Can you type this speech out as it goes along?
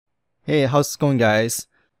Hey, how's it going, guys?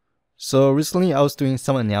 So recently I was doing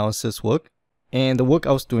some analysis work, and the work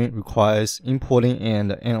I was doing requires importing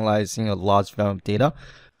and analyzing a large volume of data.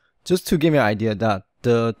 Just to give you an idea that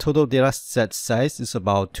the total data set size is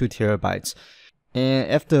about 2 terabytes.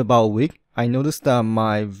 And after about a week, I noticed that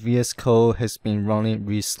my VS Code has been running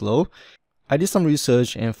really slow. I did some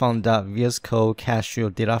research and found that VS Code caches your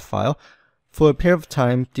data file for a period of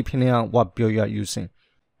time depending on what build you are using.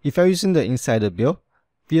 If you're using the insider build,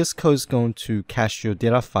 VS Code is going to cache your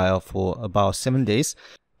data file for about 7 days.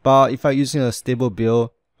 But if you're using a stable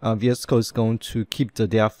build, VS Code is going to keep the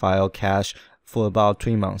data file cache for about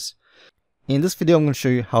 3 months. In this video, I'm going to show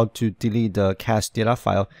you how to delete the cached data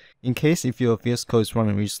file in case if your VS Code is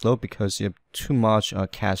running really slow because you have too much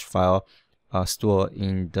cache file stored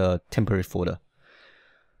in the temporary folder.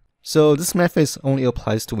 So this method only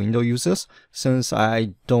applies to Windows users since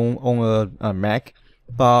I don't own a Mac.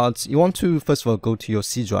 But you want to first of all go to your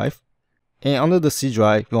C drive, and under the C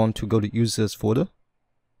drive you want to go to users folder,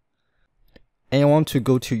 and you want to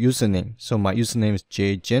go to username. So my username is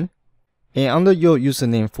Jenn, and under your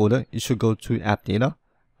username folder you should go to app data.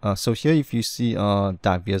 So here if you see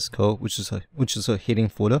 .vs code, which is a hidden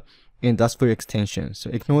folder, and that's for your extension. So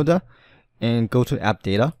ignore that and go to app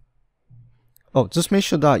data. Oh, just make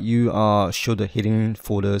sure that you show the hidden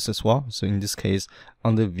folders as well. So in this case,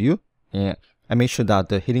 under view, and I make sure that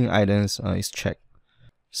the hidden items is checked.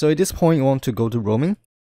 So at this point, you want to go to roaming.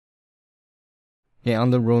 And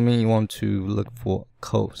under roaming, you want to look for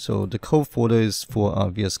code. So the code folder is for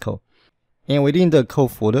VS Code. And within the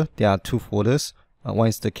code folder, there are 2 folders. One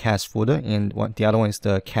is the cache folder, and the other one is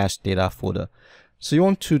the cache data folder. So you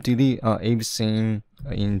want to delete everything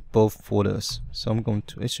in both folders. So I'm going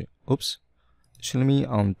to actually let me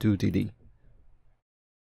undo delete.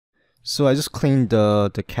 So I just cleaned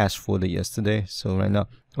the cache folder yesterday. So right now,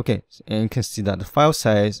 okay, and you can see that the file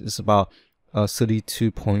size is about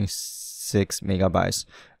 32.6 megabytes.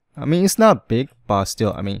 I mean, it's not big, but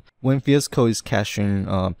still, I mean, when VS Code is caching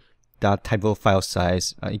that type of file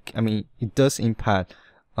size, it does impact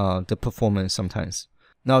the performance sometimes.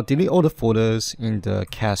 Now delete all the folders in the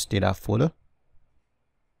cache data folder,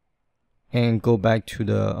 and go back to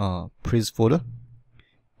the previous folder.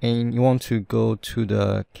 And you want to go to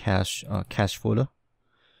the cache folder,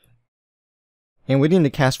 and within the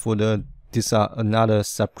cache folder, these are another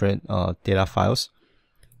separate data files.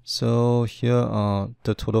 So here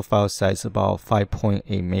the total file size is about 5.8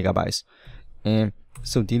 megabytes, and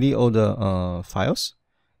so delete all the files.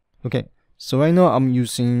 Okay, so right now I'm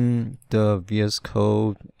using the VS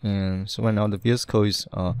Code, and so right now the VS Code is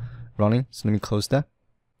running. So let me close that.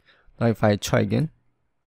 Now if I try again,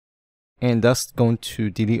 and that's going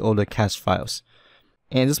to delete all the cache files.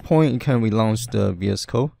 And at this point, you can relaunch the VS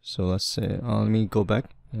Code. So let's say, let me go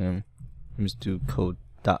back and let me do code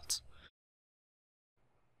dot.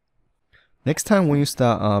 Next time when you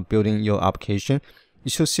start building your application,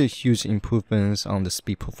 you should see a huge improvements on the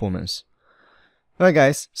speed performance. Alright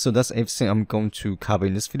guys, so that's everything I'm going to cover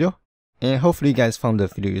in this video. And hopefully you guys found the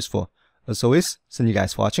video useful. As always, thank you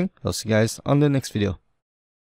guys for watching. I'll see you guys on the next video.